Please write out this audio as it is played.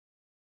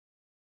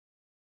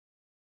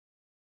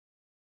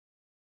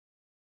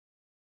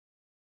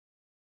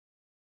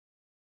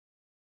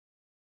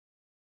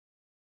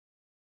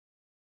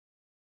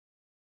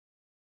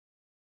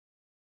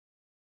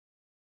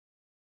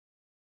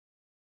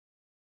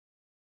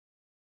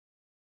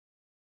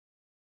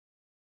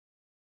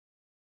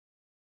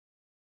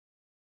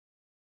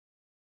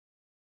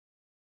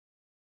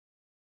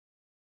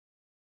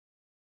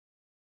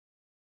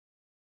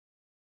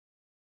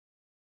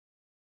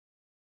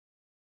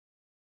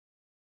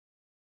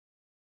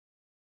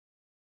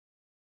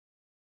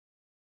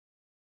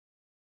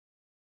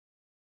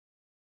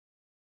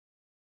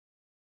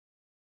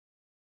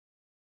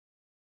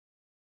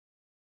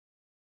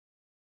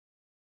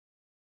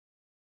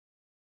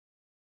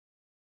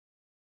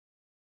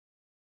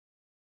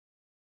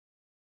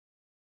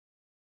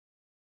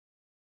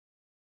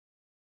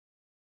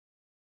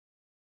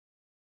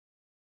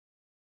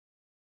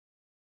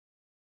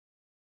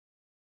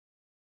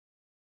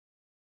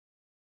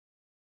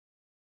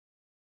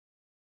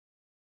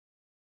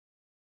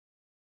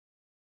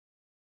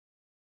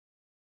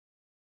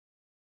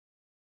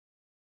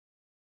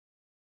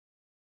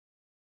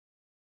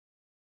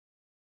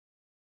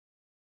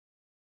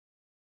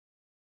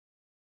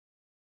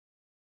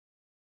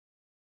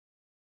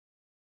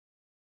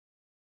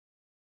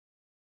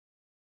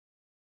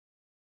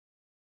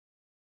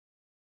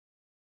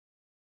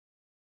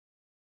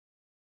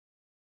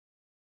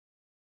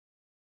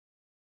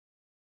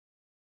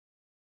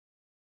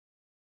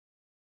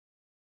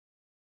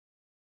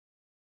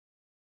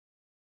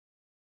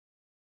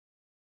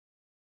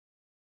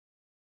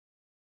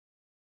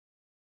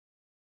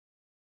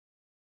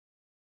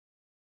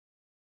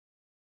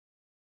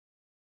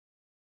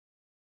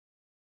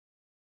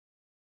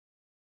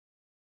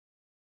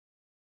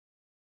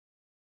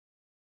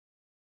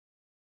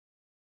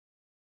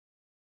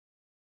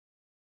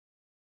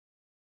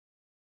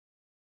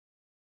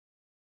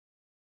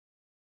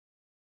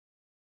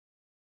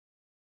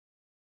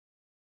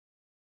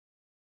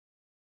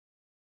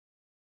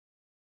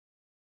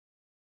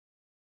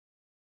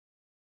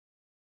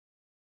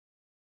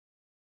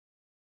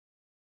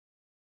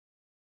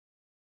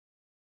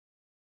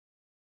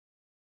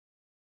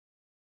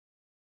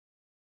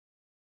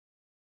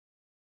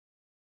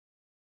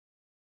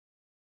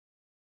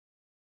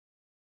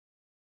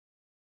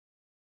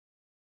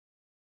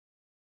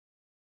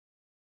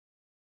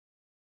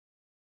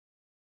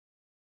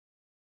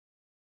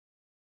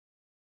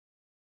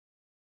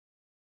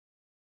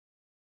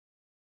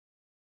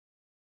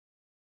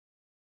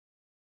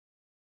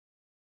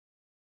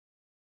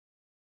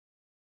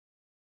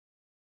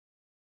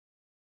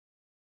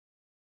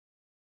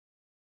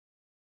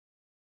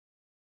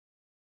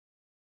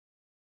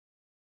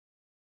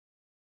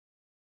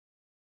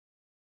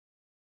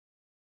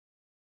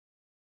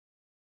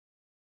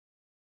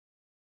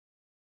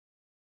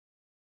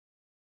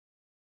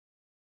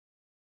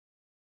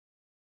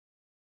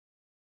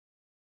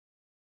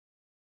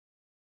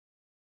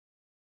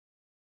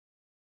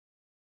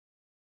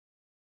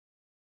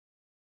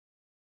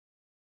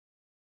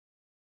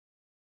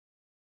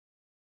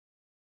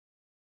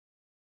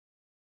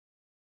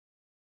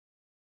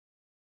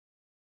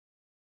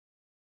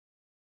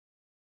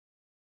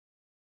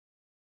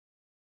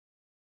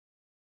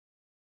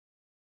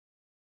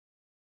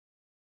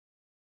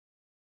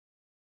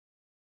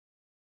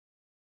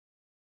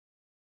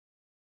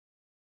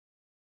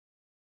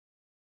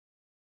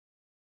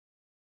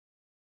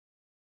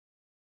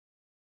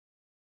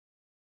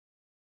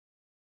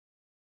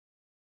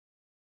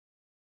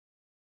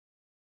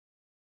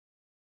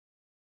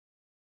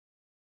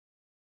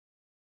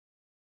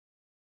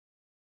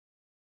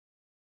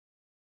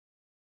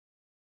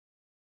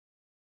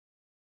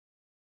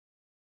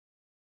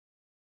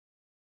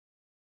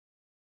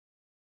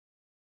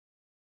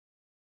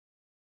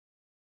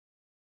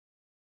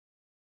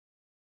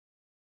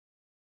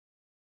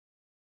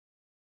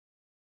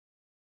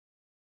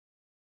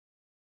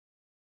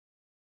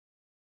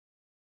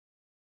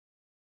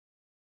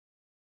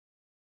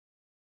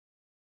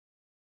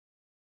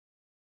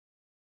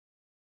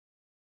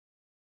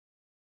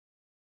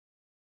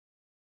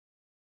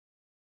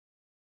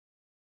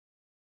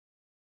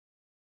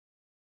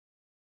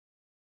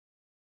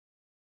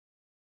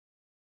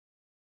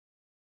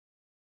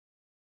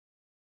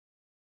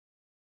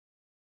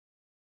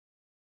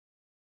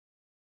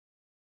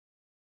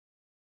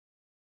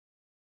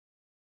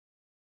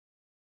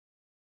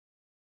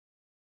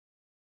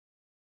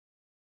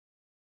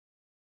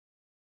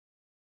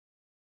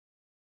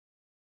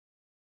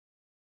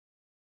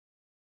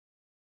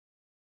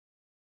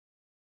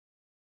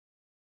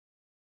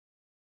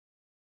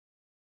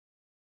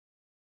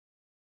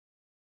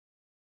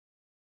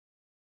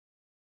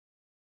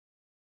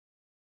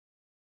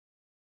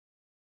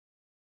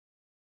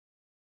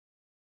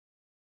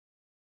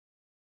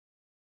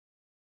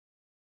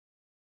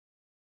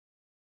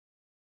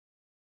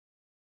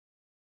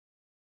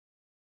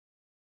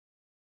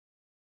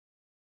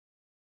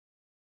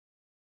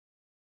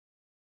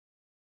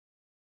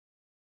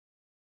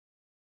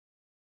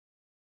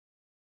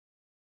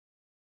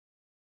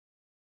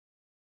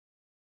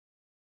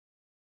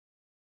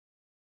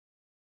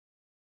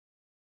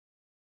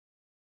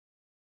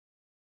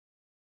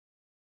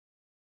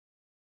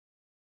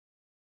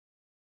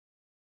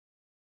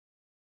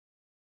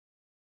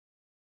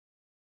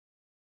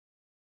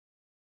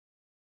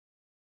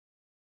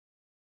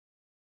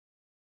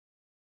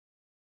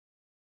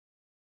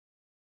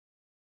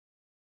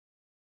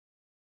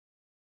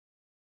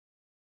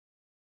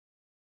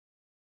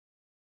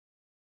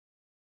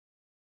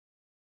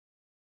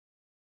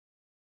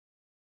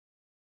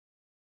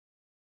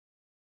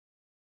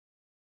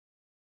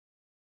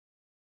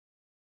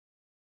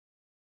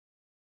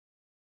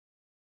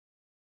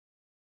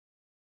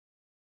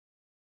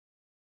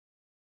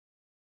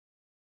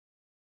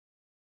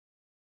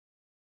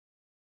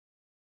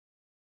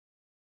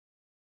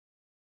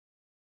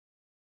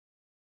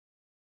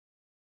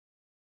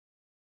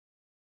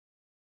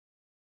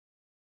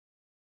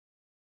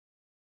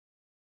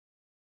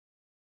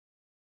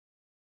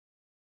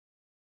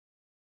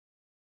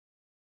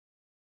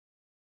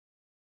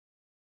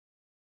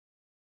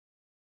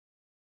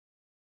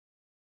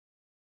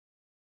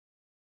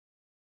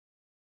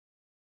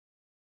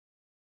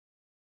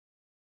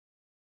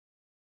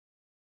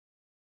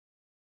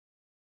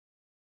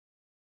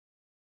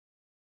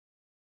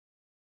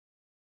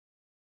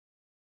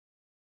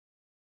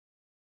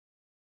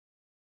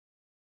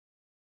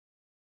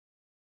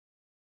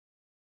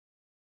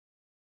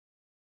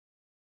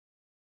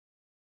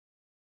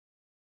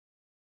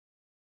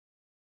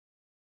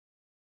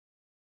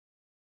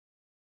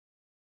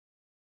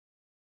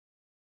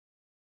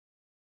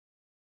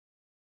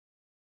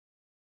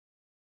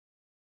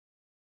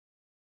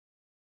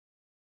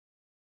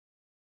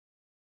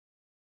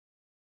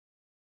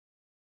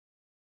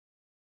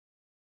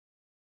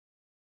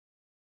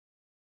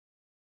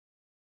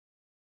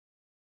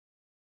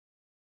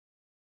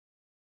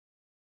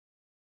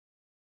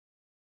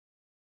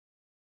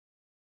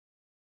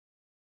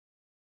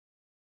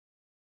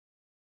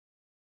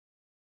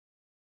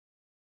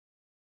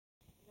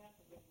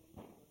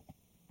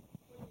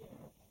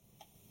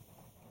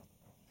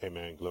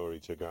Amen.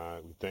 Glory to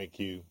God. We thank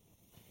you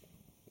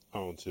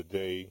on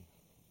today.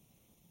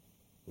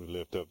 We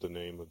lift up the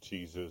name of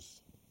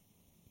Jesus.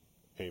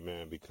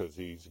 Amen. Because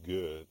he's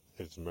good.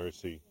 His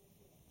mercy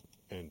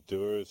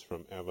endures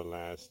from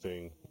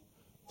everlasting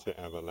to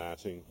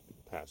everlasting.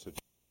 Pastor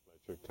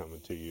Fletcher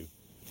coming to you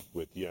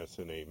with yes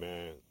and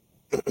amen.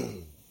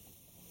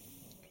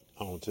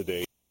 On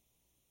today,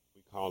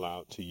 we call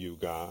out to you,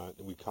 God.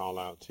 We call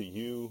out to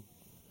you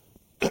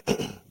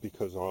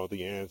because all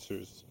the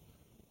answers,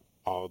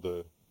 all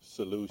the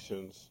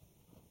solutions,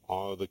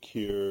 all the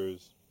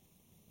cures,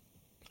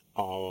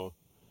 all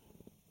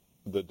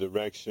the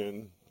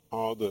direction,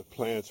 all the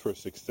plans for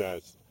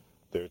success,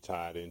 they're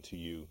tied into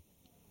you.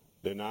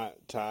 They're not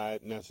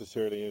tied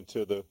necessarily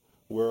into the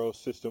world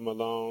system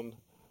alone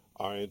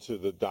or into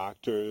the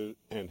doctor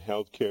and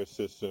healthcare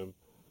system,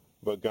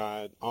 but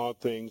God, all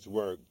things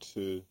work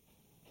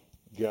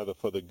together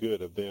for the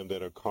good of them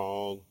that are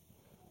called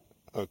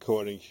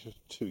according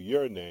to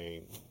your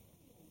name.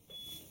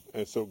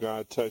 And so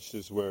God, touch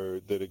this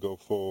word, that it go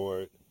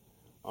forward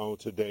on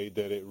today,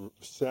 that it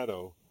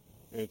settle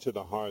into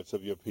the hearts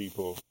of your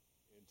people,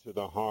 into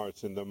the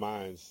hearts and the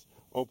minds.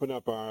 Open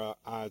up our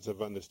eyes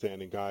of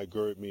understanding, God.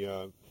 Gird me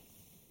up,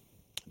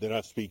 that I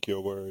speak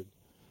your word,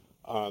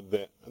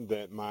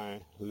 that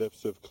my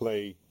lips of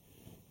clay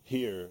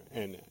hear,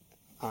 and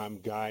I'm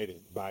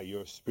guided by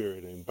your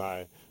spirit and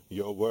by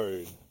your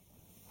word.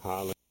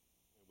 Hallelujah.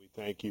 We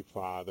thank you,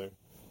 Father.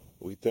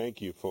 We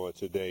thank you for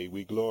today.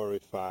 We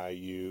glorify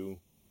you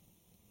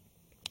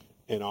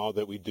in all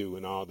that we do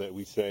and all that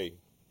we say.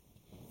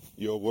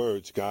 Your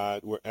words,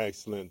 God, were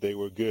excellent. They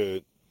were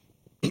good.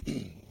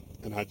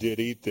 And I did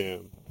eat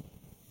them.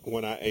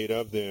 When I ate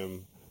of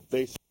them,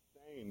 they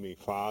sustained me,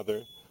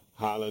 Father.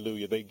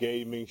 Hallelujah. They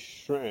gave me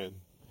strength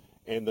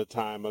in the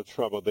time of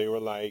trouble. They were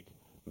like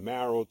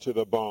marrow to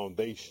the bone.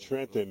 They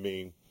strengthened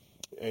me.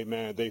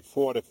 Amen. They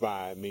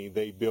fortified me.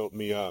 They built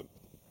me up.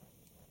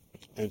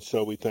 And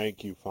so we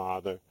thank you,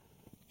 Father,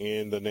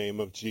 in the name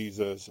of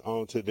Jesus.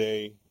 On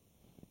today,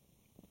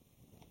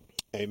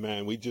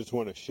 amen, we just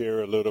want to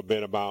share a little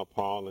bit about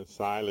Paul and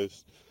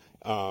Silas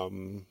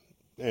and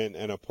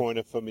a point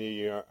of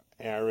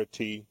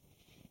familiarity.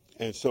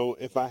 And so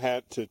if I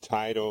had to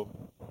title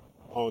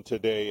on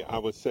today, I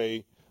would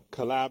say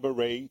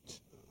collaborate,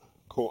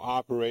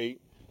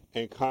 cooperate,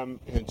 and come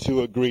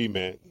into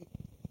agreement.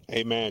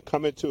 Amen.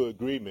 Come into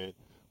agreement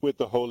with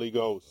the Holy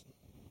Ghost.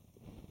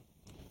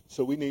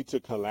 So we need to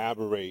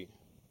collaborate.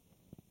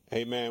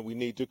 Amen. We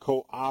need to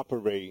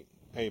cooperate.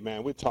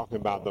 Amen. We're talking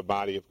about the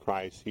body of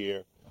Christ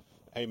here.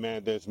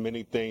 Amen. There's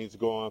many things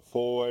going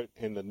forward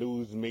in the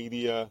news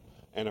media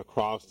and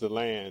across the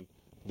land.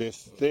 There's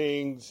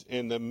things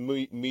in the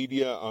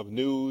media of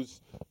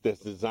news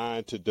that's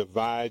designed to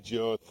divide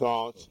your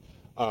thoughts,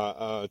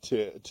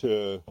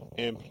 to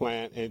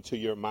implant into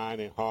your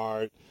mind and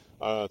heart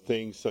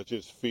things such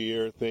as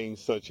fear,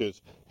 things such as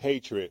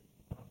hatred.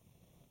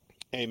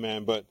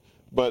 Amen.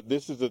 But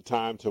this is a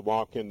time to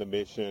walk in the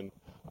mission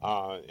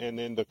and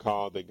in the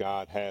call that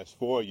God has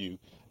for you.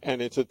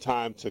 And it's a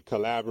time to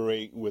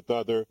collaborate with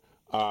other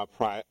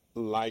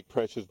like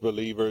precious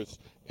believers.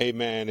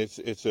 Amen.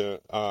 It's a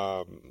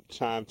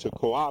time to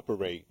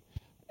cooperate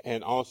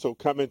and also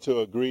come into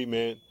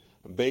agreement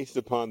based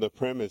upon the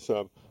premise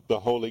of the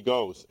Holy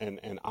Ghost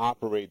and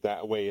operate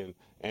that way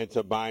and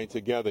to bind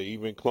together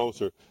even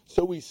closer.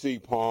 So we see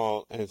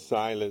Paul and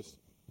Silas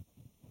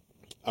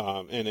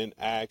and in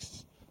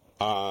Acts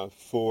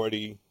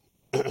 40,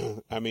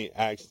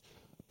 Acts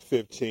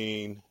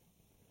 15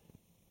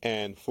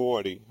 and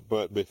 40.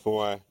 But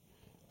before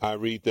I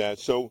read that,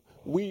 so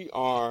we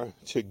are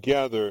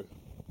together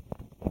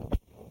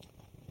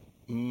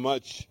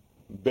much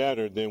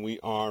better than we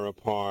are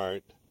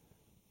apart.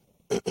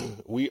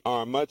 We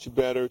are much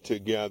better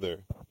together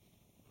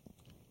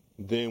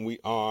than we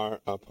are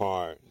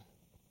apart.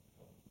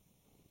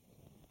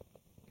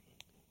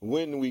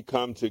 When we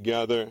come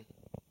together,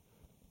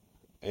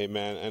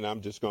 amen, and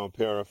I'm just going to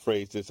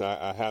paraphrase this.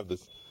 I have the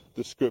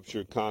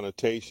scripture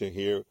connotation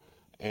here,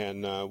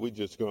 and we're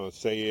just going to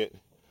say it.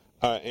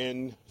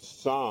 In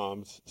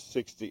Psalms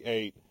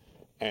 68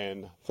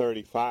 and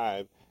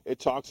 35, it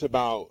talks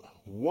about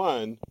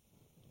one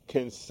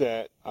can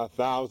set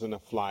 1,000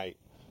 aflight.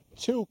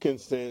 Two can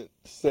set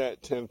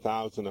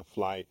 10,000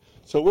 aflight.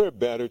 So we're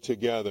better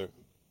together.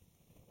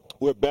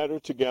 We're better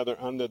together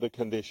under the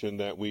condition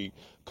that we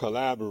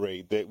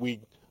collaborate, that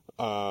we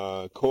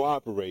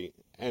cooperate,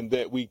 and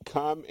that we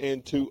come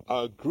into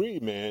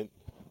agreement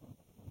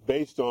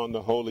based on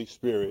the Holy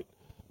Spirit.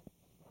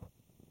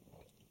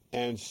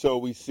 And so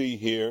we see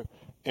here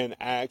in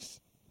Acts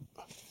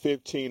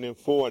 15 and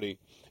 40,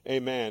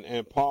 amen,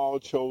 and Paul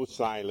chose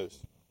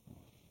Silas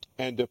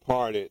and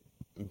departed,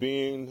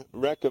 being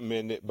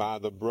recommended by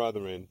the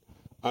brethren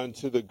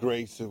unto the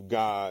grace of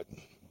God.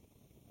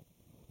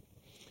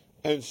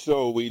 And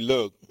so we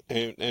look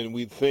and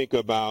we think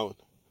about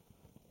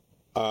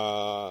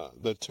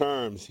the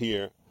terms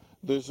here.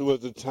 This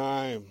was a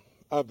time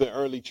of the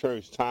early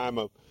church, time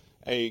of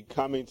a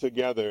coming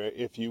together,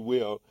 if you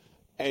will.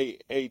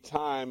 a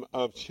time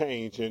of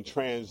change and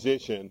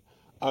transition,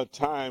 a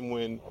time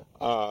when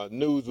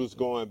news was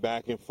going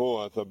back and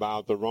forth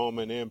about the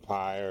Roman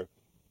Empire.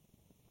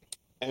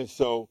 And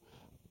so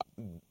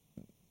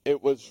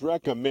it was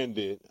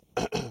recommended.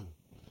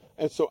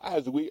 And so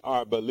as we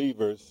are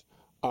believers,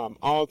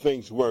 all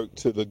things work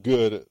to the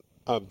good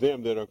of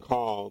them that are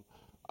called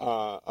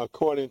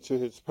according to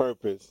his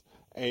purpose.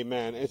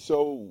 Amen. And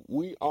so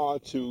we are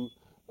to,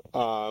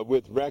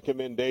 with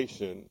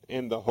recommendation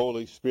in the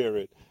Holy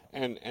Spirit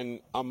and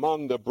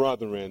among the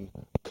brethren,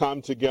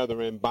 come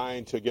together and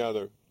bind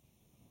together.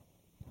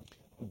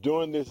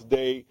 During this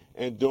day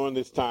and during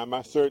this time,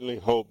 I certainly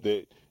hope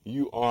that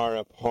you are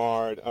a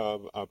part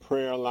of a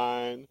prayer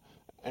line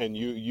and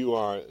you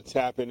are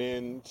tapping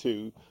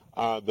into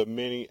the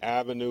many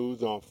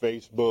avenues on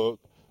Facebook,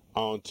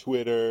 on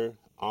Twitter,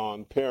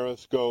 on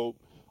Periscope,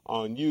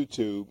 on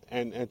YouTube,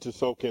 and to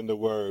soak in the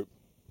Word.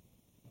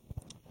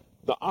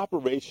 The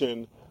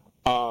operation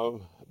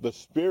of the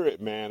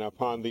Spirit man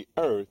upon the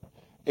earth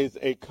is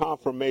a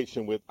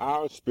confirmation with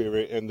our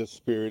spirit and the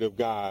Spirit of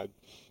God.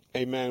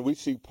 Amen. We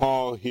see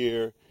Paul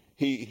here.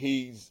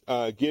 He's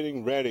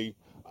getting ready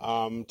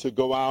to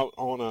go out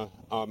on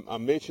a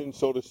mission,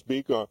 so to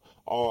speak,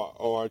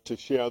 or to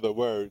share the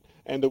Word.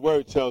 And the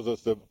Word tells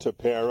us to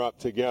pair up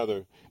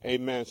together.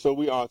 Amen. So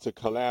we are to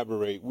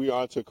collaborate. We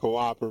are to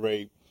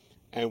cooperate.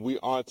 And we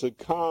are to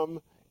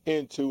come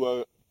into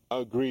a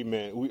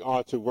agreement. We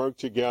are to work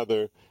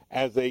together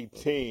as a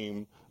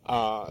team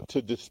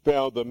to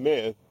dispel the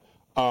myth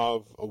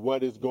of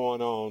what is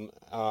going on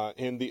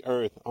in the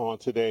earth on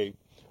today.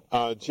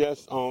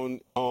 Just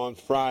on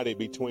Friday,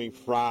 between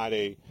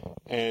Friday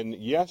and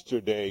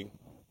yesterday,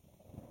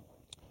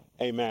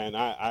 amen,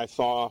 I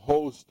saw a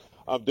host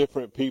of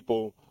different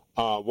people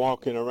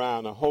walking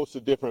around, a host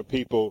of different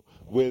people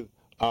with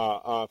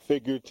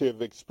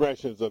figurative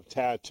expressions of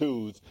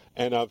tattoos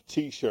and of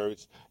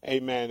T-shirts,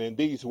 amen, and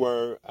these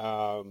were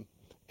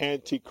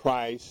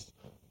Antichrist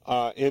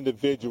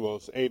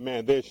individuals,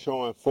 amen. They're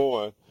showing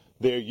forth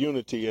their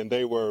unity, and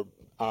they were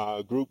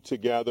grouped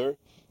together,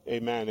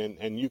 amen,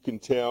 and you can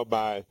tell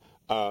by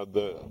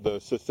the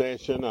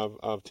succession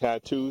of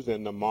tattoos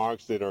and the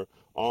marks that are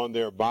on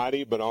their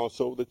body, but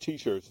also the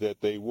T-shirts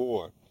that they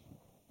wore.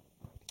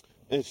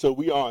 And so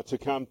we are to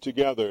come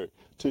together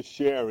to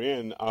share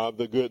in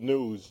the good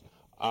news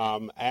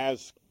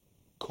as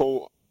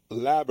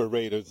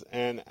collaborators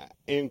and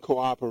in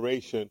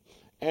cooperation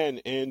and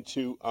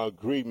into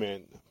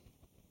agreement.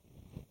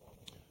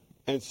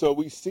 And so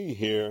we see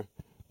here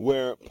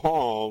where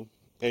Paul,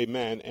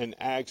 amen, in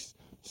Acts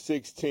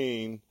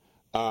 16,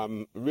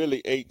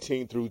 really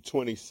 18 through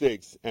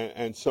 26.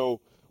 And so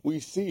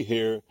we see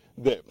here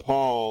that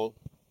Paul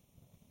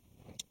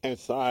and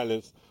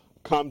Silas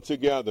come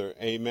together,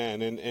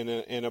 amen.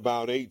 In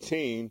about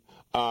 18,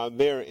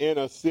 they're in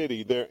a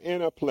city, they're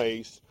in a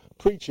place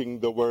preaching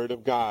the word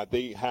of God.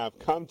 They have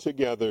come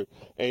together,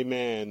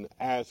 amen,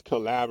 as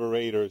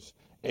collaborators,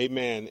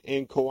 amen,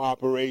 in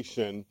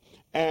cooperation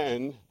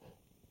and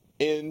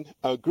in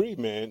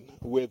agreement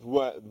with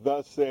what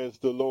thus says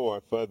the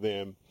Lord for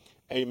them.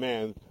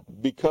 Amen.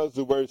 Because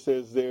the word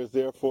says there's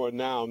therefore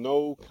now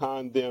no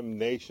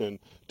condemnation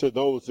to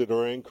those that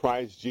are in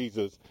Christ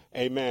Jesus.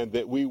 Amen.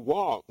 That we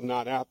walk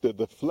not after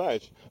the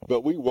flesh,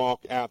 but we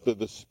walk after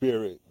the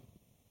Spirit.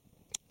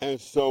 And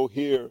so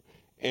here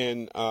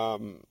in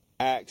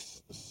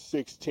Acts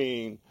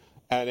 16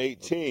 at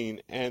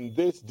 18, and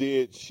this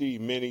did she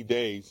many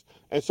days.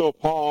 And so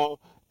Paul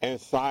and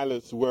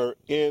Silas were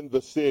in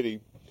the city,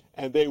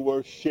 and they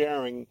were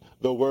sharing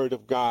the word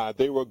of God.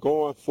 They were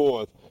going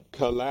forth,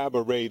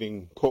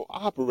 collaborating,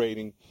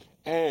 cooperating,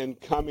 and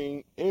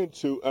coming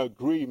into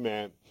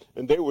agreement.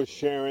 And they were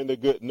sharing the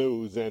good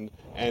news, and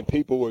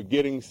people were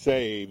getting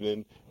saved,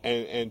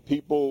 and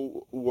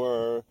people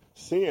were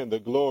seeing the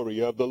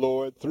glory of the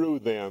Lord through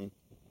them.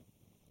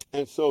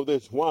 And so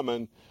this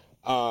woman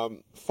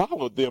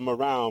followed them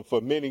around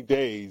for many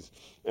days,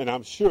 and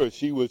I'm sure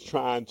she was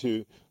trying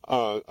to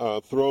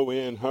throw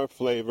in her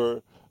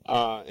flavor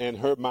and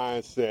her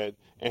mindset,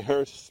 and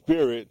her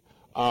spirit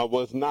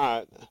was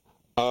not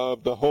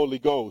of the Holy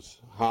Ghost.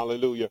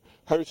 Hallelujah.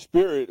 Her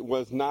spirit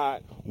was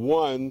not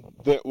one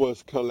that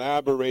was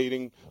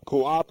collaborating,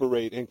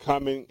 cooperating,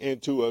 coming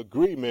into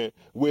agreement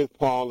with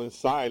Paul and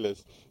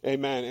Silas.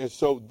 Amen. And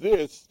so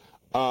this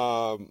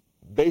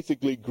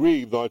basically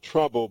grieved or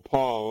troubled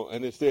Paul.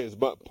 And it says,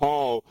 but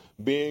Paul,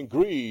 being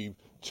grieved,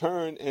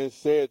 turned and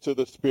said to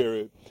the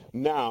Spirit,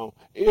 now,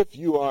 if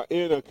you are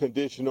in a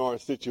condition or a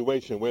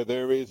situation where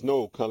there is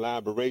no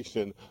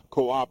collaboration,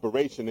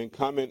 cooperation, and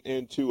coming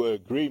into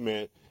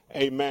agreement,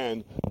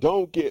 amen,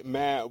 don't get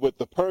mad with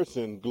the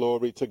person,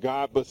 glory to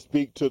God, but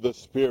speak to the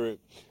Spirit.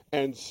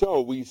 And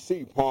so we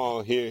see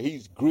Paul here.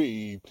 He's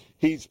grieved.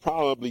 He's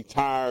probably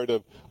tired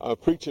of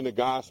preaching the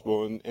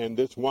gospel, and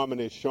this woman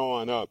is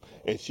showing up,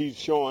 and she's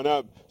showing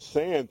up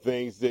saying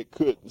things that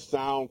could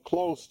sound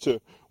close to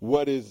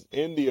what is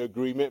in the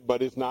agreement,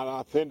 but it's not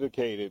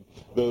authenticated.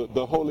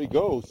 The Holy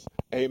Ghost,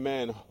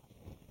 amen,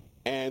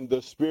 and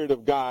the Spirit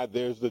of God,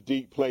 there's the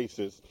deep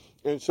places.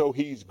 And so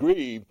he's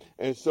grieved.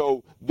 And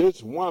so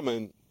this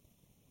woman,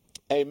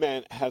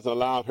 amen, has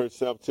allowed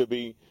herself to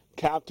be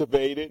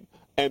captivated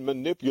and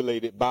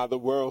manipulated by the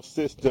world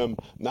system.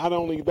 Not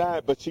only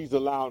that, but she's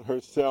allowed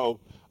herself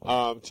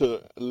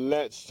to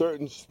let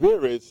certain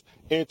spirits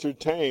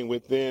entertain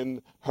within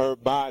her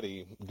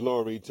body.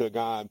 Glory to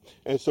God.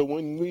 And so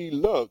when we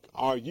look,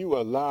 are you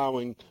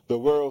allowing the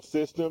world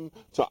system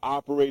to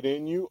operate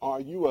in you? Are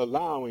you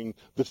allowing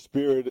the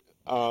spirit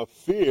of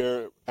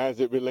fear as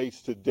it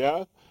relates to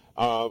death,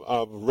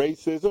 of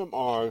racism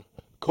or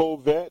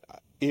covert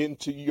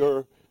into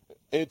your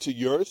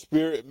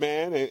spirit,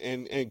 man,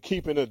 and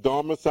keeping a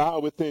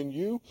domicile within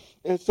you?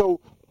 And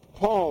so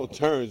Paul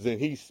turns and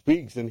he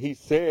speaks and he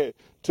said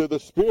to the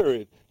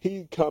Spirit,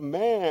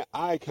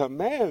 I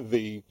command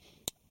thee,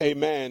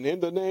 amen, in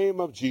the name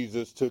of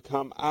Jesus, to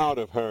come out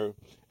of her,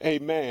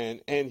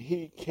 amen. And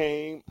he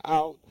came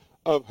out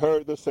of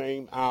her the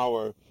same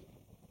hour.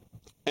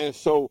 And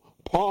so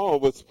Paul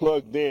was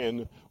plugged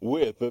in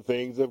with the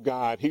things of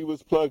God. He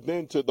was plugged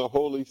into the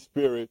Holy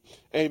Spirit,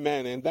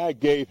 amen, and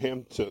that gave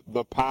him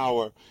the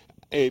power.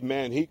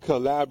 Amen. He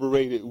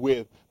collaborated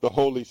with the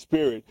Holy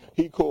Spirit.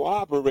 He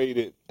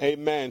cooperated.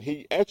 Amen.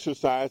 He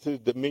exercised his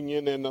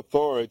dominion and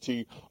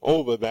authority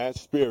over that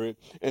spirit.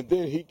 And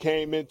then he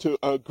came into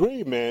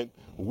agreement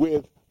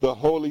with the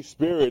Holy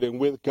Spirit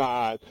and with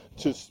God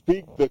to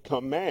speak the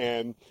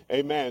command,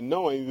 amen,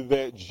 knowing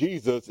that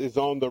Jesus is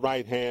on the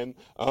right hand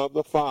of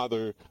the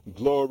Father.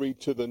 Glory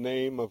to the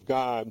name of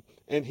God.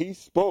 And he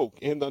spoke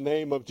in the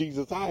name of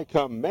Jesus, I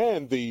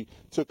command thee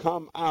to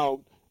come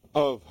out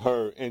of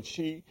her. And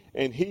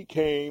he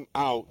came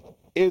out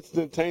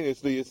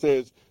instantaneously. It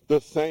says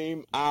the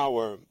same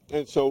hour.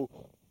 And so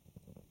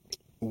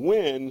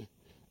when,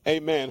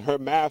 amen, her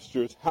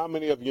masters, how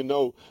many of you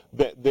know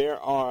that there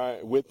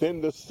are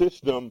within the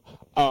system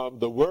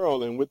of the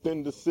world and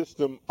within the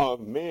system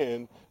of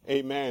men,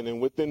 amen, and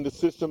within the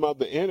system of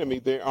the enemy,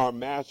 there are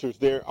masters,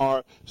 there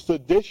are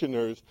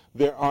seditioners,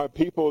 there are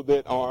people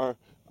that are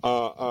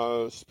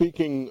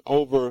speaking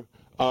over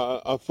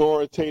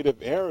authoritative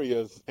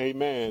areas,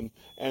 amen,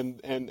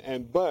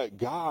 but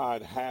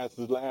God has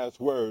the last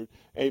word,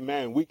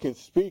 amen. We can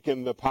speak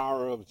in the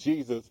power of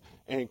Jesus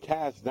and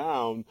cast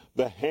down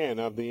the hand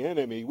of the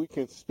enemy. We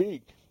can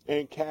speak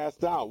and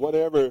cast out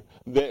whatever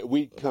that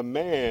we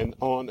command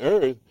on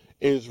earth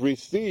is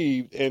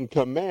received and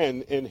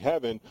command in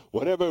heaven.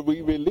 Whatever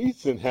we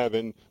release in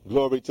heaven,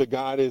 glory to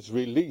God, is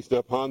released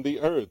upon the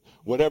earth.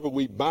 Whatever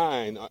we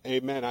bind,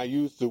 amen, I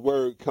use the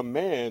word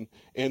command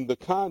in the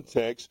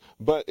context,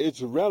 but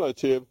it's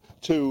relative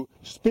to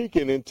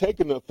speaking and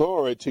taking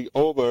authority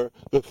over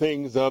the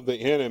things of the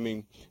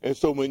enemy. And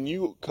so when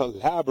you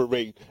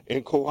collaborate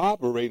and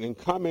cooperate and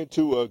come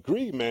into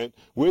agreement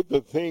with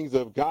the things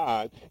of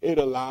God, it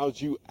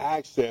allows you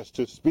access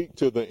to speak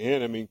to the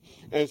enemy.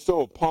 And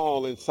so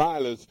Paul and Silas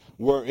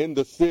were in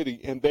the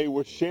city and they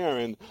were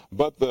sharing,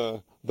 but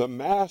the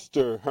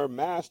master, her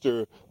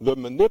master, the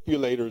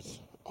manipulators,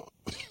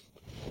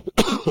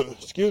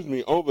 excuse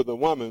me, over the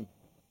woman,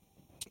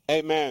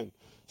 amen,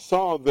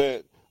 saw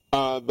that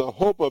the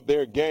hope of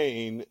their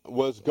gain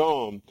was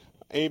gone.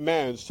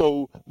 Amen.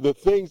 So the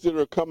things that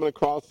are coming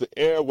across the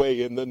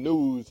airway in the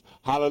news,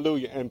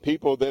 hallelujah, and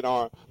people that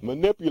are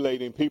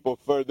manipulating people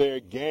for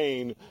their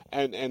gain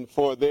and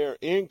for their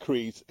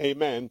increase,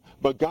 amen.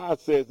 But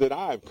God says that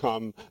I've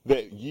come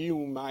that you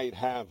might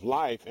have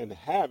life and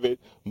have it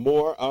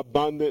more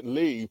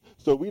abundantly.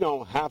 So we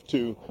don't have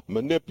to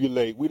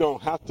manipulate. We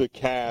don't have to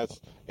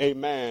cast,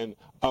 amen,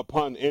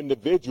 upon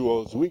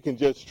individuals. We can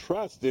just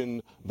trust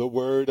in the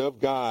word of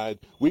God.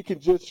 We can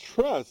just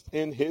trust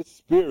in his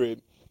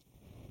spirit.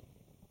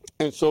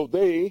 And so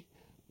they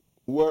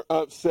were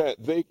upset.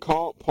 They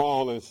called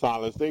Paul and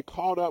Silas. They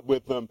caught up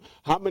with them.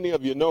 How many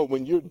of you know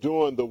when you're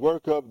doing the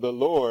work of the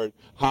Lord,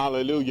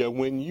 hallelujah,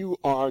 when you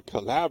are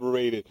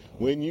collaborating,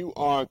 when you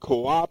are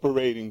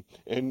cooperating,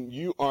 and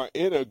you are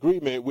in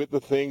agreement with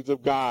the things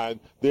of God,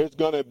 there's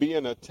going to be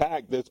an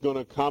attack that's going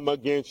to come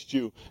against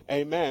you.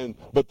 Amen.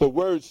 But the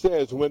word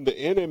says when the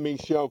enemy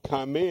shall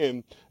come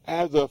in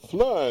as a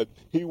flood,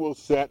 he will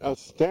set a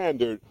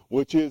standard,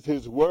 which is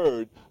his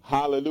word,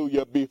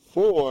 hallelujah,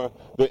 before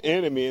the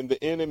enemy, and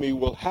the enemy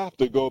will have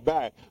to go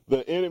back.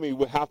 The enemy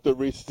will have to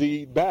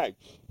recede back.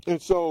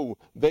 And so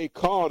they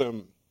caught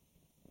him.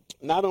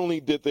 Not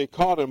only did they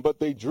caught him, but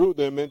they drew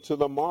them into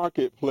the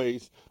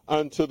marketplace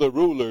unto the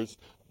rulers.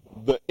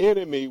 The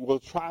enemy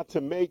will try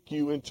to make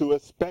you into a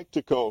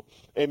spectacle.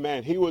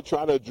 Amen. He will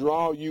try to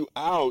draw you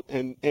out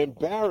and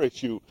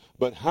embarrass you.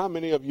 But how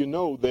many of you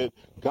know that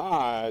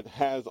God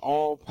has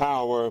all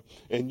power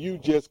and you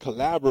just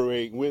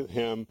collaborate with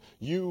him,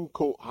 you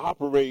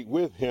cooperate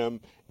with him,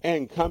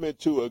 and come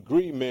into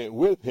agreement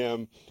with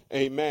him.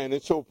 Amen.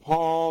 And so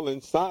Paul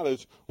and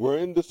Silas were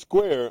in the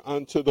square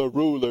unto the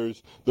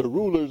rulers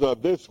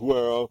of this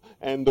world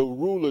and the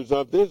rulers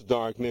of this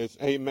darkness.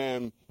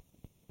 Amen.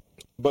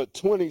 But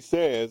 20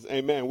 says,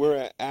 amen, we're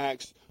at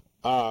Acts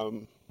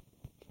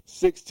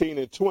 16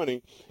 and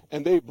 20,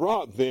 And they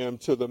brought them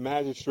to the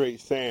magistrate,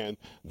 saying,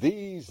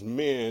 these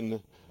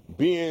men,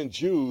 being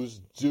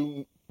Jews,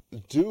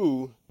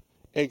 do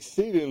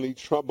exceedingly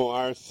trouble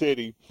our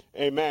city.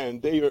 Amen.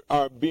 They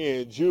are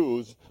being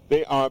Jews.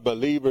 They are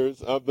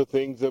believers of the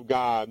things of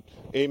God.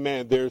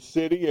 Amen. Their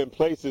city and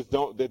places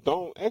that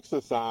don't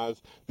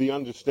exercise the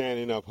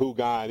understanding of who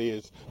God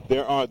is.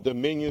 There are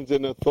dominions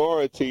and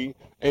authority,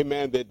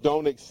 amen, that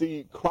don't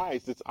exceed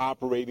Christ that's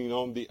operating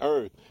on the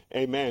earth.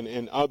 Amen.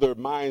 And other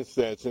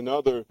mindsets and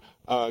other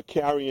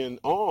carrying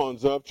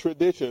ons of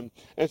tradition.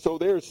 And so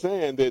they're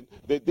saying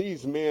that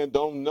these men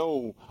don't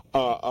know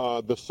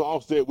the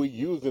sauce that we're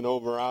using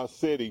over our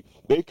city.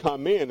 They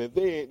come in and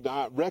they ain't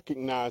not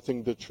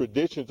recognizing the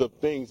traditions of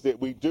things that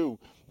we do.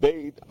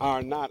 They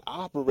are not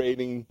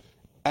operating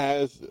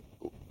as,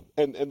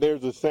 and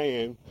there's a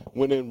saying,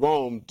 when in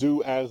Rome,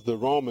 do as the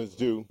Romans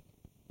do.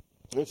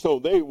 And so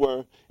they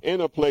were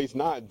in a place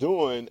not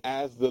doing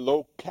as the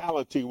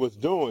locality was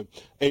doing.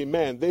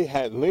 Amen. They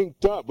had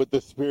linked up with the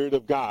Spirit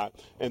of God,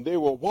 and they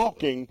were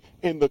walking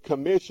in the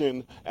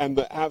commission and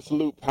the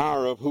absolute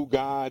power of who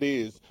God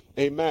is.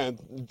 Amen.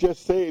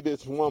 Just say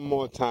this one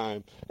more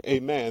time.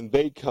 Amen.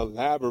 They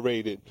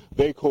collaborated,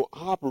 they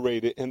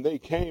cooperated, and they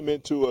came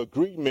into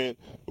agreement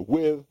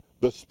with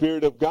the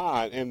Spirit of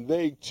God. And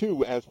they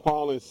too, as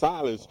Paul and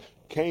Silas,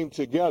 came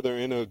together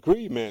in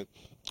agreement.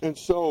 And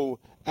so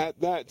at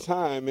that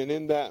time and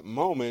in that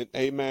moment,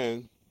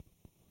 amen,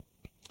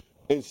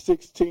 in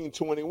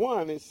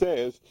 1621 it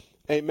says,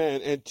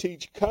 amen, and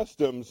teach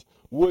customs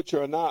which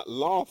are not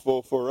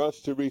lawful for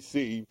us to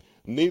receive,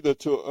 neither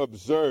to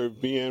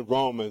observe, being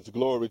Romans.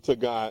 Glory to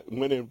God.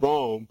 When in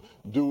Rome,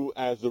 do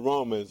as the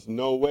Romans.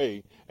 No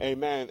way.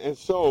 Amen. And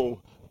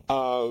so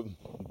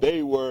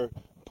they were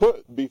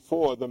put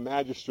before the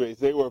magistrates.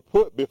 They were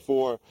put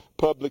before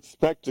public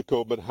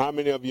spectacle. But how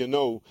many of you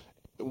know,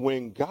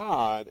 when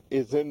God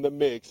is in the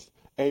mix,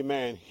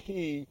 amen,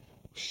 he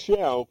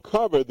shall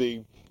cover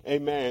thee.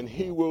 Amen.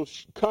 He will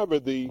cover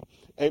thee.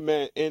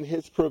 Amen. In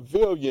his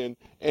pavilion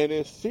and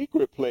his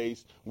secret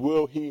place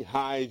will he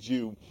hide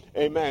you.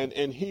 Amen.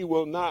 And he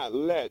will not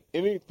let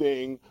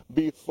anything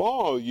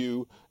befall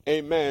you.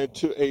 Amen.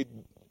 To a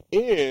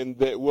end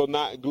that will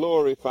not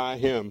glorify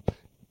him.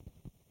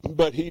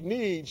 But he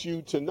needs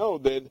you to know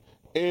that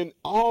in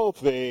all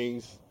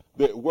things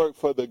that work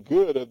for the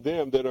good of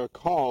them that are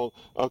called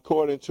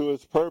according to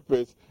his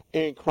purpose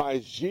in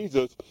Christ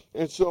Jesus.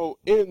 And so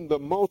in the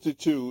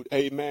multitude,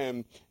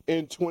 amen,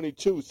 in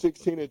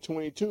 16 and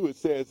 22, it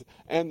says,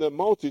 and the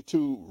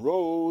multitude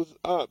rose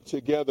up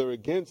together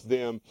against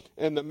them,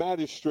 and the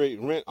magistrate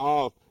rent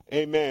off.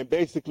 Amen.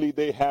 Basically,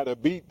 they had a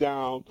beat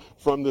down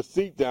from the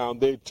seat down.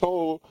 They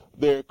tore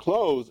their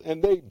clothes,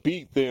 and they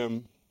beat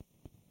them.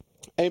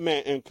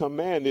 Amen. And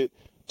commanded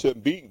to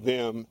beat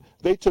them.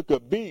 They took a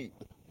beat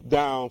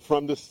down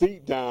from the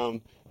seat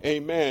down.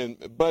 Amen.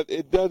 But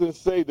it doesn't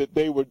say that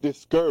they were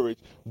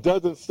discouraged.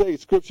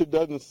 Scripture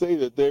doesn't say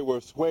that they were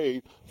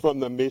swayed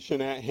from the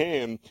mission at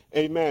hand.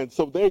 Amen.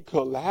 So they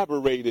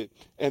collaborated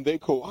and they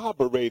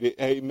cooperated.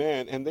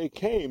 Amen. And they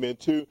came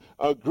into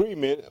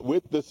agreement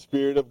with the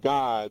Spirit of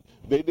God.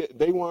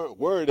 They weren't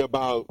worried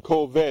about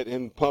COVID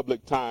in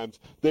public times.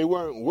 They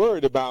weren't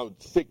worried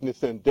about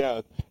sickness and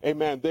death.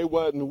 Amen. They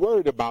wasn't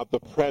worried about the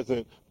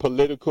present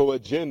political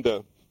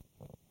agenda.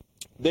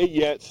 They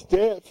yet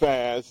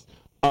steadfast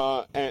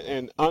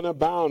and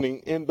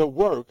unabounding in the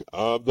work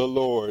of the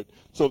Lord.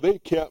 So they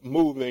kept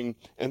moving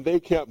and they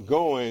kept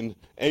going.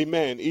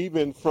 Amen.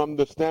 Even from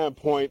the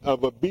standpoint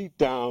of a beat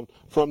down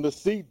from the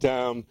seat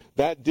down,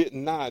 that did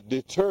not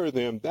deter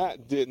them.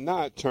 That did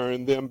not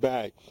turn them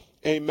back.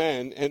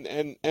 Amen.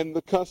 And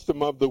the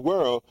custom of the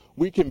world,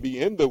 we can be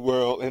in the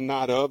world and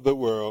not of the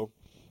world.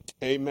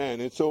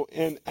 Amen. And so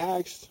in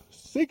Acts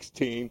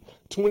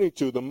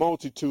 16:22, the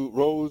multitude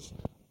rose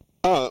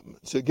up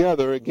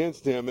together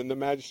against him, and the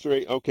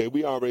magistrate, okay,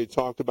 we already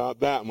talked about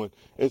that one.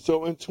 And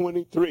so in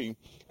 23,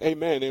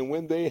 amen, and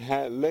when they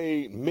had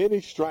laid many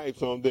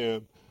stripes on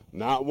them,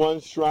 not one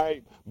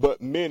stripe,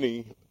 but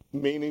many,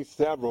 meaning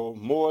several,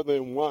 more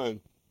than one,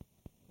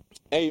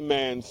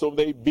 amen, so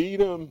they beat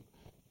them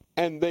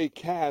and they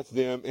cast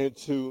them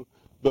into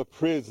the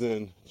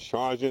prison,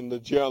 charging the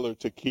jailer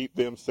to keep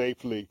them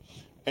safely.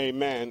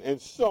 Amen.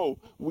 And so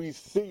we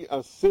see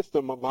a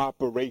system of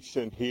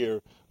operation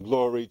here,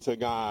 glory to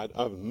God,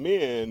 of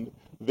men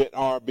that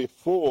are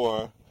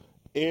before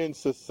in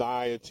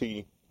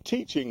society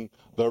teaching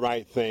the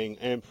right thing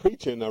and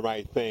preaching the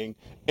right thing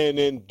and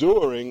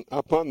enduring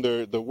up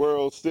under the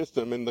world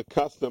system and the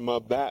custom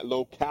of that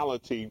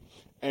locality.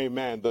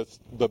 Amen.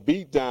 The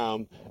beat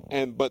down.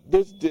 But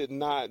this did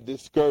not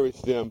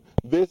discourage them.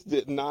 This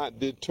did not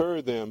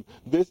deter them.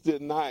 This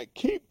did not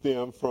keep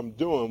them from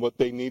doing what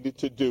they needed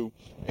to do.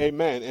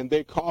 Amen. And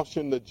they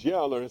cautioned the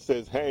jailer and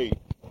says, hey,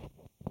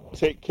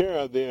 take care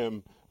of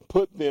them,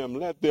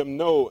 let them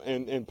know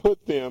and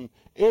put them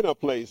in a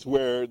place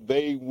where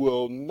they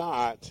will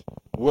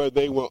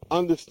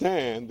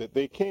understand that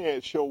they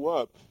can't show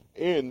up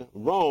in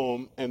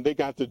Rome and they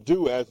got to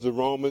do as the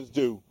Romans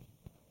do.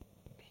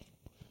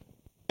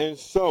 And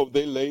so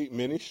they laid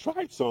many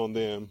stripes on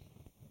them.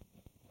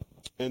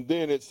 And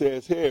then it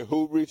says here,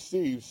 who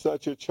received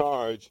such a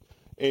charge,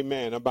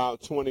 amen,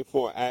 about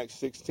 24, Acts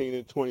 16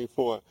 and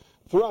 24,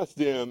 thrust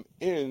them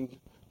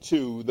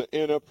into the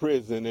inner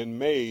prison and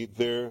made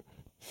their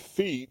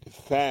feet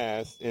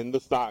fast in the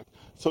stocks.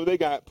 So they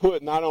got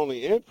put not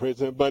only in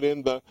prison, but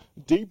in the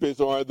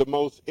deepest or the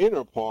most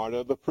inner part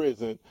of the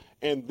prison.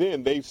 And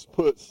then they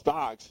put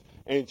stocks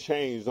and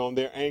chains on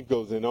their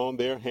ankles and on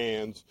their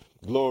hands.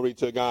 Glory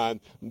to God.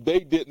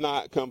 They did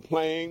not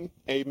complain,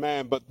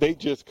 amen, but they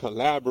just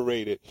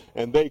collaborated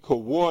and they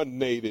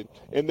coordinated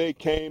and they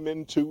came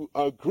into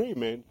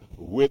agreement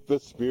with the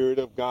Spirit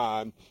of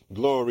God.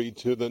 Glory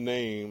to the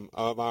name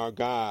of our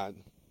God.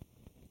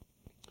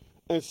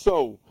 And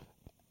so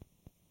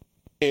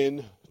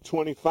in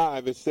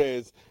 25 it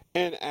says,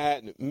 and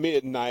at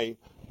midnight,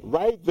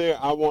 right there,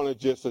 I want to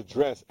just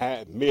address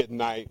at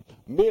midnight.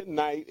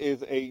 Midnight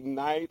is a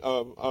night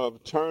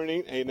of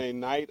turning and a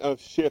night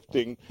of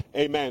shifting.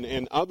 Amen.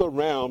 In other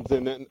realms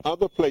and in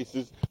other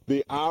places,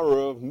 the hour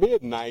of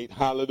midnight,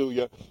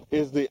 hallelujah,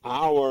 is the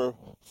hour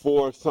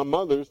for some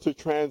others to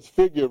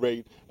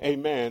transfigurate.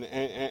 Amen.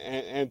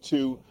 And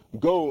to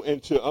go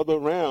into other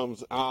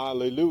realms.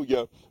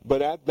 Hallelujah.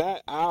 But at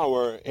that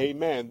hour,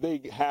 amen,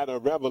 they had a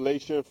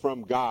revelation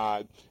from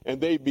God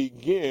and they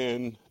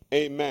begin,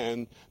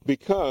 amen,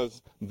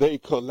 because they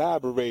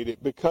collaborated,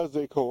 because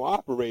they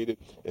cooperated,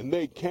 and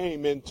they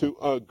came into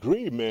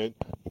agreement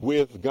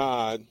with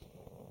God.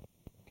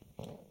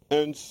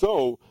 And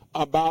so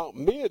about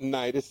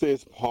midnight, it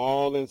says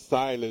Paul and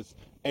Silas,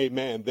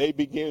 amen, they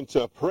begin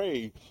to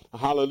pray,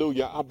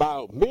 hallelujah,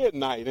 about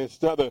midnight.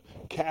 Instead of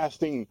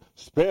casting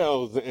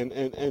spells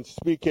and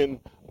speaking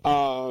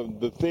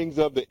the things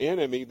of the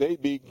enemy, they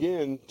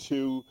begin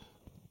to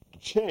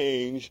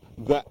change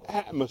the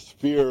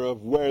atmosphere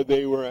of where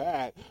they were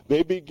at.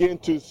 They begin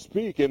to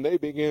speak and they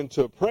begin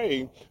to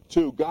pray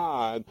to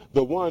God,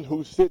 the one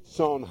who sits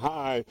on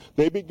high.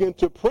 They begin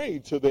to pray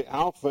to the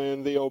Alpha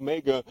and the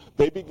Omega.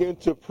 They begin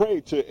to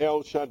pray to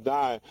El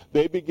Shaddai.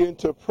 They begin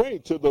to pray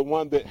to the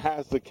one that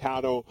has the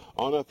cattle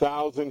on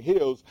 1,000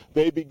 hills.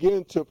 They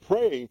begin to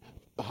pray,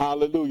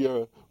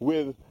 hallelujah,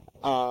 with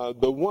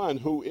the one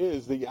who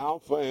is the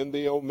Alpha and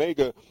the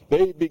Omega.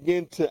 They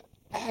begin to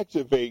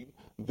activate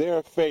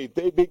their faith.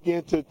 They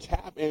begin to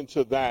tap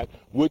into that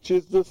which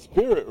is the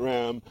spirit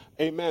realm.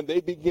 Amen. They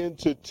begin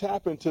to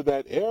tap into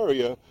that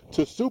area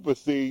to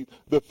supersede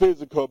the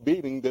physical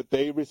beating that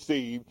they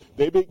received.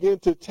 They begin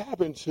to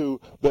tap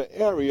into the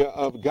area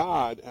of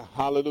God.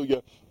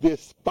 Hallelujah.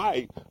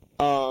 Despite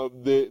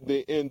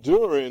the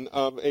enduring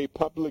of a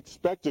public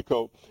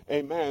spectacle.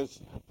 Amen.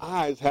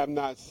 Eyes have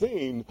not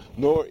seen,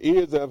 nor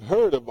ears have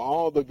heard of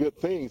all the good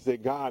things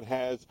that God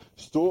has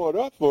stored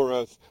up for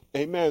us.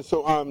 Amen.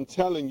 So I'm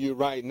telling you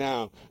right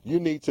now, you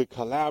need to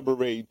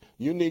collaborate.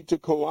 You need to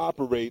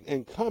cooperate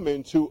and come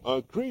into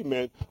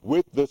agreement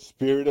with the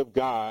Spirit of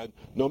God.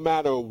 No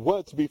matter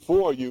what's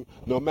before you,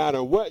 no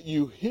matter what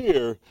you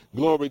hear,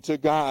 glory to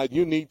God,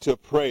 you need to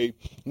pray.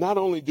 Not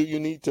only do you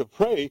need to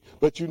pray,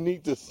 but you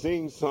need to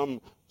sing some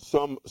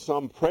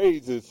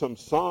praises, some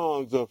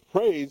songs of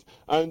praise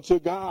unto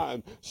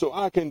God. So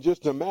I can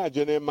just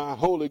imagine in my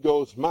Holy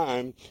Ghost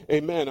mind,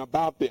 amen,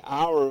 about the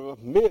hour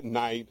of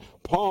midnight,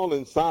 Paul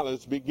and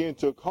Silas begin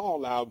to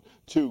call out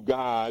to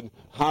God.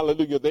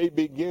 Hallelujah. They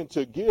begin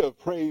to give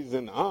praise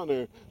and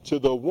honor to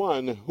the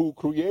one who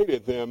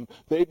created them.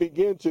 They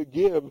begin to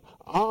give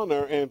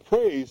honor and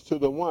praise to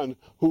the one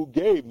who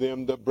gave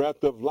them the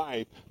breath of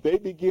life. They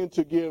begin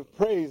to give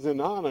praise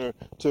and honor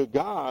to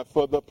God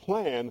for the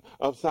plan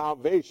of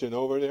salvation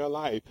over their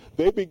life.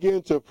 They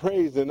begin to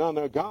praise and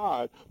honor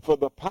God for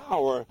the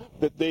power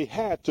that they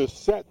had to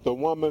set the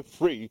woman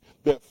free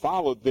that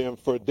followed them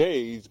for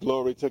days.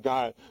 Glory to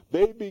God.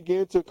 They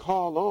begin to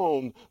call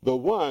on the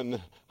one,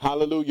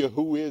 hallelujah,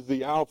 who is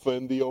the Alpha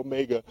and the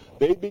Omega.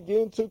 They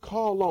begin to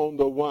call on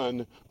the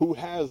one who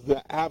has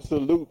the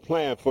absolute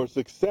plan for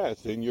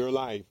success in your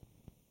life.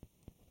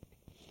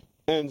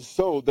 And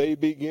so they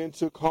begin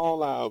to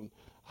call out,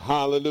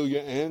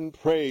 hallelujah, and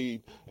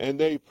prayed, and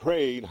they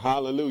prayed,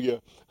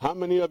 hallelujah. How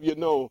many of you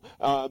know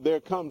there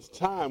comes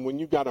time when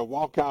you got to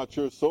walk out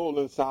your soul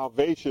in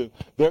salvation?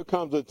 There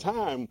comes a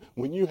time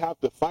when you have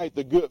to fight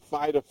the good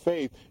fight of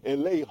faith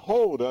and lay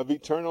hold of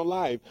eternal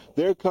life.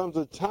 There comes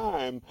a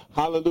time,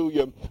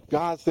 hallelujah,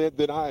 God said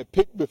that I have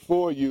picked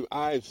before you,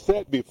 I have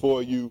set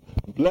before you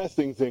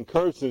blessings and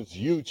curses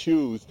you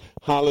choose,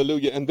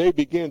 hallelujah. And they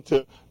begin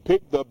to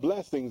pick the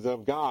blessings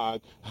of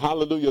God,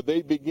 hallelujah.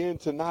 They begin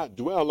to not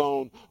dwell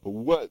on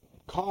what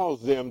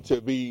caused them to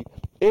be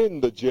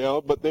in the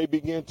jail, but they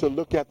begin to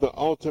look at the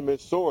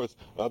ultimate source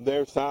of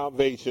their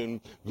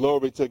salvation.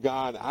 Glory to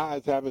God.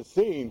 Eyes haven't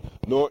seen,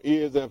 nor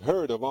ears have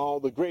heard of all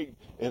the great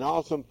and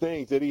awesome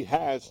things that he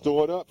has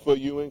stored up for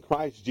you in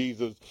Christ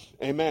Jesus.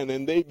 Amen.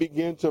 And they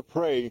begin to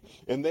pray,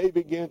 and they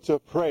begin to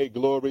pray.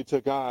 Glory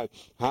to God.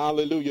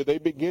 Hallelujah. They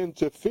begin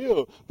to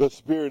feel the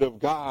Spirit of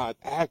God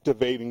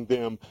activating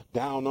them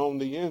down on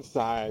the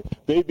inside.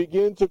 They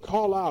begin to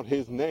call out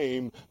his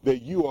name,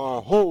 that you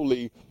are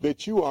holy,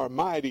 that you are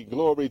mighty.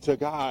 Glory to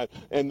God.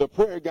 And the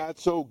prayer got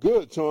so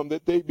good to them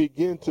that they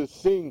begin to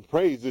sing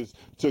praises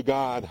to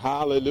God.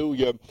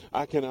 Hallelujah.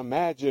 I can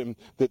imagine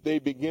that they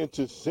begin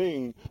to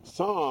sing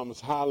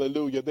psalms.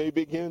 Hallelujah. They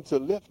begin to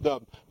lift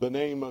up the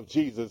name of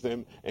Jesus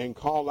and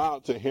call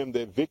out to him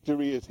that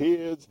victory is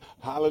his.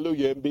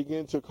 Hallelujah. And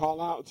begin to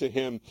call out to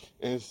him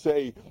and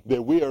say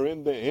that we are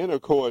in the inner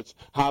courts.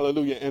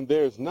 Hallelujah. And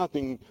there's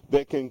nothing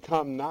that can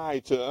come nigh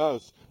to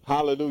us.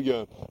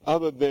 Hallelujah.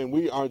 Other than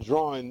we are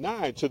drawing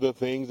nigh to the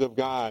things of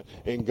God,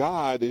 and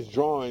God is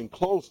drawing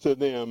close to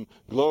them.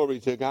 Glory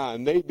to God.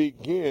 And they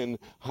begin,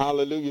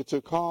 hallelujah,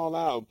 to call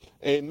out,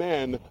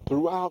 amen,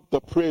 throughout the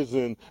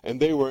prison, and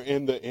they were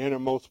in the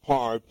innermost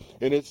part.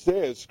 And it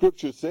says,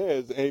 scripture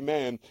says,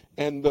 amen,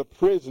 and the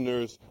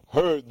prisoners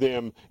heard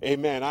them.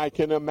 Amen. I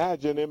can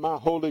imagine in my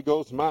Holy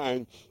Ghost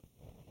mind,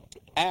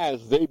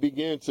 as they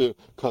begin to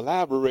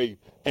collaborate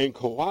and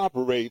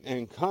cooperate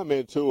and come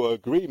into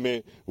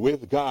agreement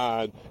with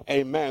God,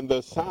 amen,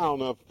 the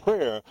sound of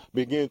prayer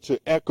began to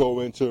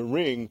echo and to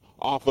ring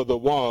off of the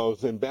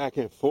walls and back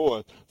and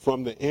forth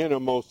from the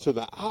innermost to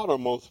the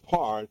outermost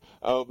part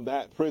of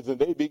that prison.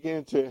 They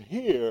began to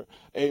hear,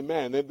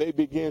 amen, and they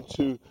began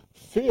to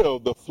feel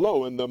the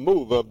flow and the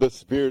move of the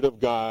Spirit of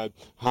God.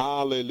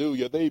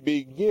 Hallelujah. They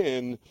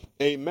begin,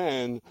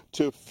 amen,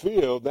 to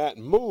feel that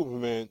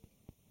movement.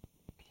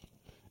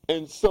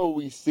 And so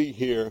we see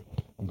here,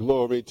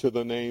 glory to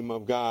the name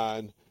of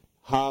God.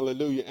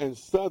 Hallelujah. And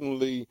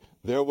suddenly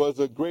there was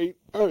a great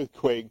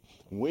earthquake.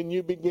 When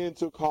you begin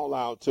to call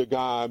out to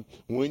God,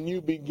 when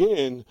you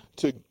begin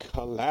to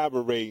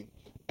collaborate,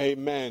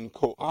 amen,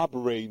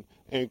 cooperate,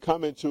 and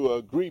come into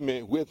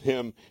agreement with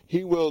him,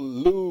 he will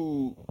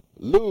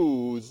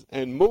lose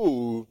and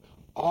move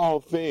all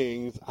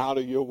things out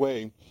of your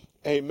way.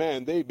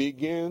 Amen. They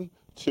begin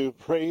to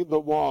pray the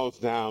walls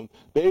down.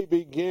 They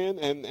begin,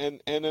 and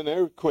an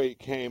earthquake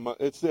came.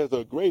 It says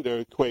a great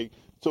earthquake.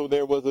 So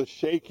there was a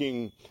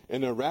shaking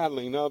and a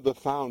rattling of the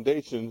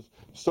foundations,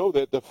 so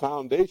that the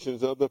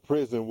foundations of the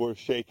prison were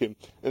shaken.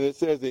 And it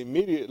says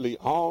immediately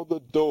all the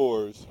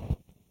doors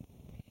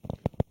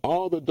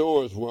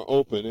were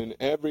open, and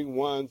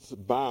everyone's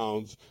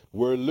bounds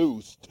were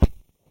loosed.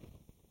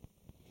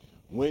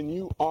 When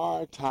you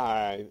are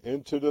tied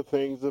into the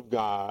things of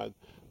God,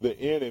 the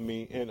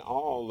enemy and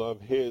all of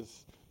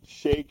his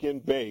shake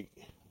and bake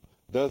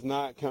does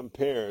not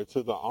compare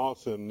to the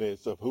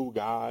awesomeness of who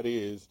God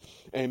is.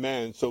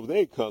 Amen. So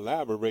they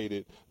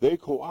collaborated, they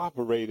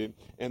cooperated,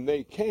 and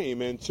they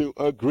came into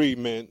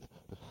agreement.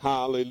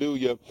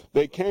 Hallelujah.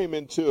 They came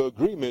into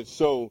agreement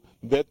so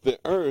that the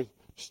earth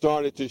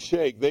started to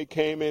shake. They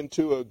came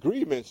into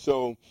agreement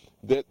so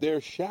that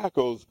their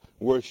shackles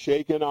were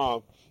shaken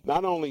off.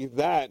 Not only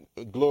that,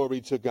 glory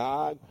to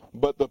God,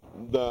 but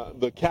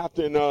the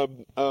captain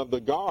of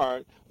the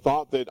guard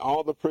thought that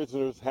all the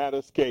prisoners had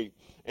escaped.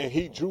 And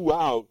he drew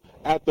out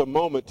at the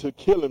moment to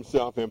kill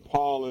himself. And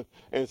Paul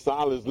and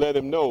Silas let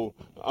him know,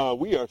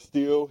 we are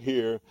still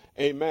here.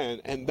 Amen.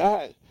 And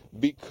that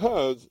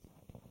because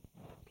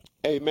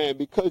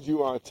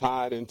you are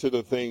tied into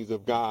the things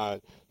of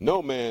God,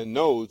 no man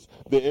knows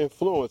the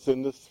influence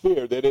and the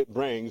sphere that it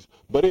brings,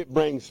 but it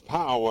brings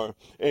power,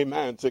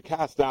 amen, to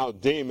cast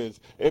out demons.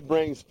 It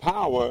brings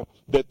power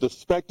that the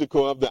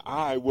spectacle of the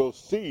eye will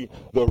see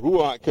the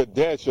Ruach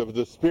Kadesh of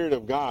the Spirit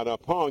of God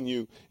upon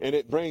you, and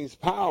it brings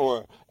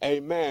power,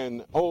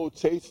 amen. Oh,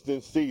 taste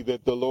and see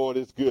that the Lord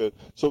is good.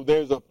 So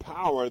there's a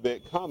power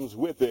that comes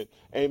with it,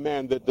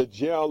 amen, that the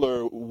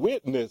jailer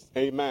witnessed,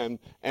 amen,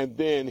 and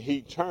then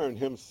he turned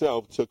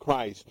himself to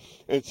Christ.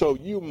 And so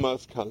you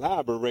must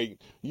collaborate,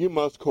 you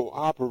must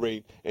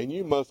cooperate, and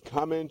you must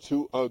come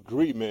into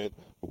agreement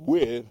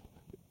with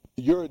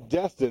your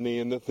destiny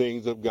in the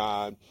things of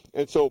God.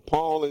 And so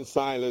Paul and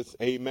Silas,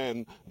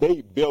 amen,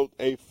 they built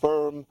a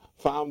firm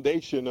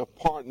foundation of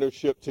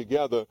partnership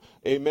together.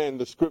 Amen.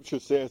 The scripture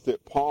says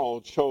that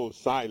Paul chose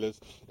Silas,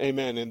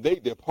 amen, and they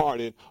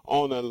departed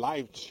on a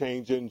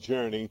life-changing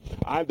journey.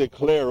 I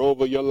declare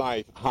over your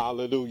life,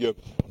 hallelujah,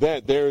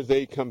 that there is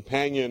a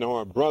companion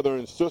or a brother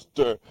and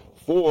sister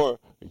for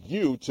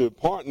you to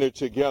partner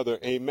together,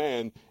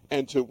 amen,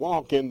 and to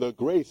walk in the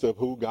grace of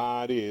who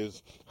God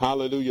is,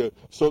 hallelujah,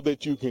 so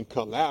that you can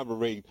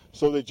collaborate,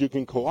 so that you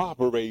can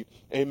cooperate,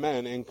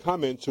 amen, and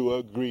come into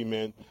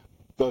agreement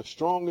the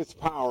strongest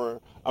power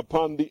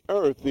upon the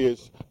earth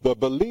is the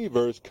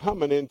believers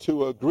coming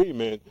into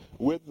agreement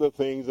with the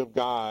things of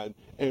God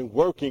and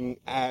working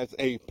as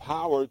a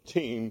power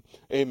team,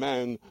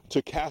 amen,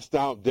 to cast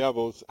out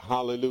devils,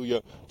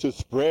 hallelujah, to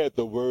spread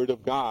the word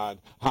of God,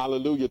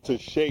 hallelujah, to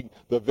shake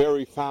the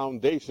very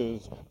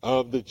foundations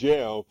of the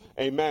jail,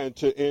 amen,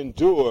 to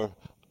endure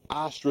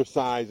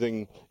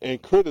ostracizing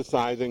and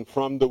criticizing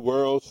from the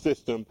world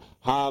system.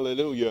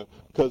 Hallelujah.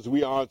 Because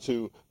we are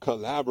to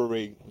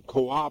collaborate,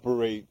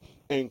 cooperate,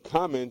 and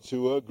come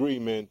into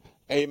agreement.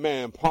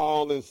 Amen.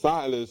 Paul and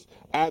Silas,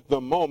 at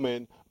the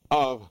moment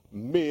of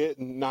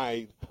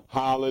midnight,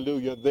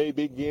 hallelujah, they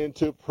begin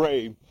to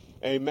pray.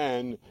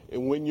 Amen.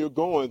 And when you're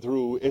going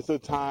through, it's a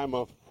time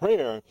of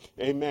prayer.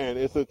 Amen.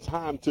 It's a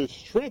time to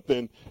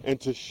strengthen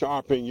and to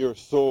sharpen your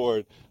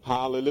sword.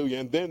 Hallelujah.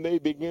 And then they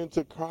begin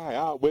to cry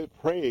out with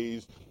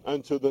praise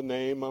unto the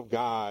name of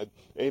God.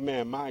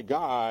 Amen. My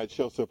God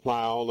shall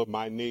supply all of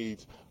my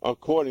needs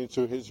according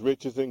to his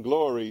riches and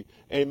glory.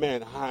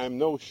 Amen. I am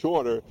no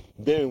shorter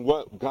than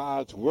what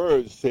God's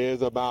word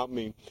says about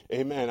me.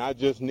 Amen. I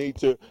just need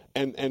to,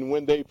 and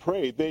when they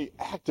prayed, they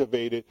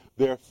activated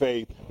their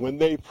faith. When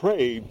they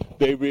prayed,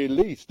 they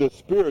released the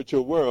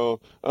spiritual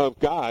world of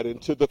God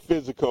into the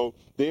physical.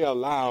 They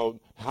allowed,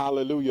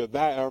 hallelujah,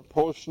 their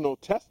personal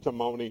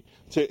testimony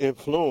to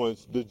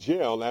influence the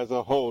jail as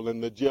a whole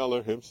and the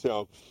jailer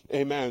himself.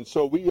 Amen.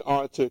 So we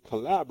are to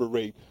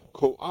collaborate,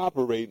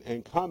 cooperate,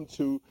 and come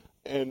to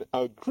an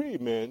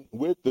agreement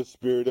with the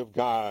Spirit of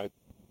God.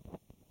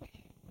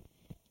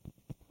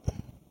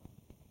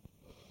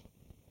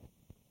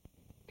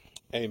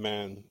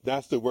 Amen.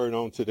 That's the word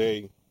on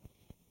today.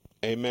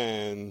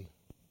 Amen.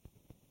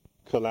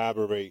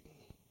 Collaborate,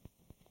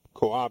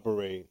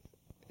 cooperate,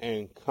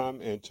 and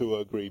come into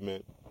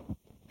agreement.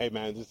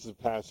 Amen. This is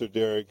Pastor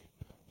Derrick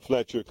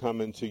Fletcher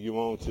coming to you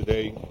on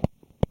today.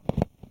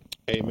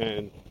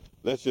 Amen.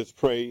 Let's just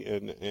pray,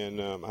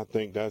 and I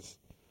think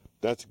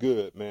that's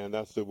good, man.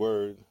 That's the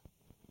word.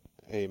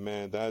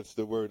 Amen. That's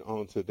the word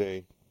on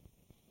today.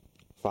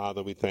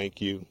 Father, we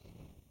thank you,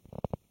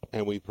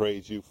 and we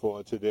praise you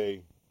for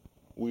today.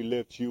 We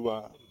lift you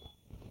up.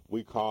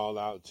 We call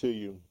out to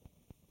you.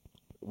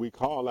 We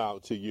call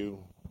out to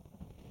you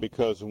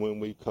because when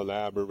we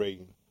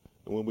collaborate,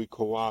 when we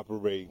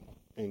cooperate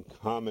and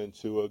come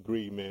into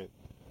agreement,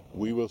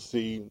 we will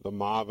see the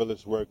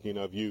marvelous working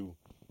of you.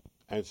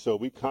 And so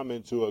we come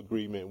into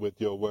agreement with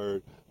your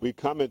word. We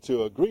come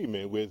into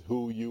agreement with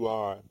who you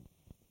are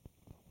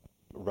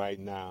right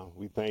now.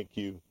 We thank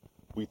you.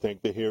 We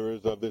thank the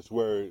hearers of this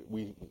word.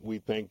 We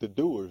thank the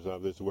doers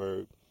of this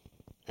word.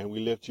 And we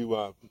lift you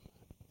up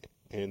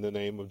in the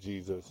name of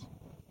Jesus.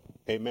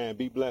 Amen.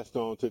 Be blessed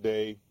on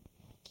today.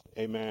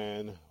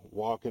 Amen.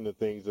 Walk in the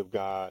things of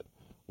God.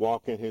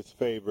 Walk in his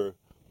favor.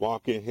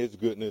 Walk in his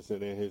goodness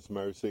and in his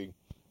mercy.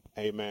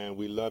 Amen.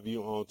 We love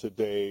you on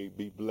today.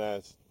 Be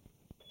blessed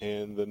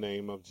in the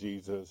name of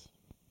Jesus.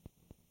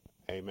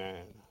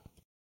 Amen.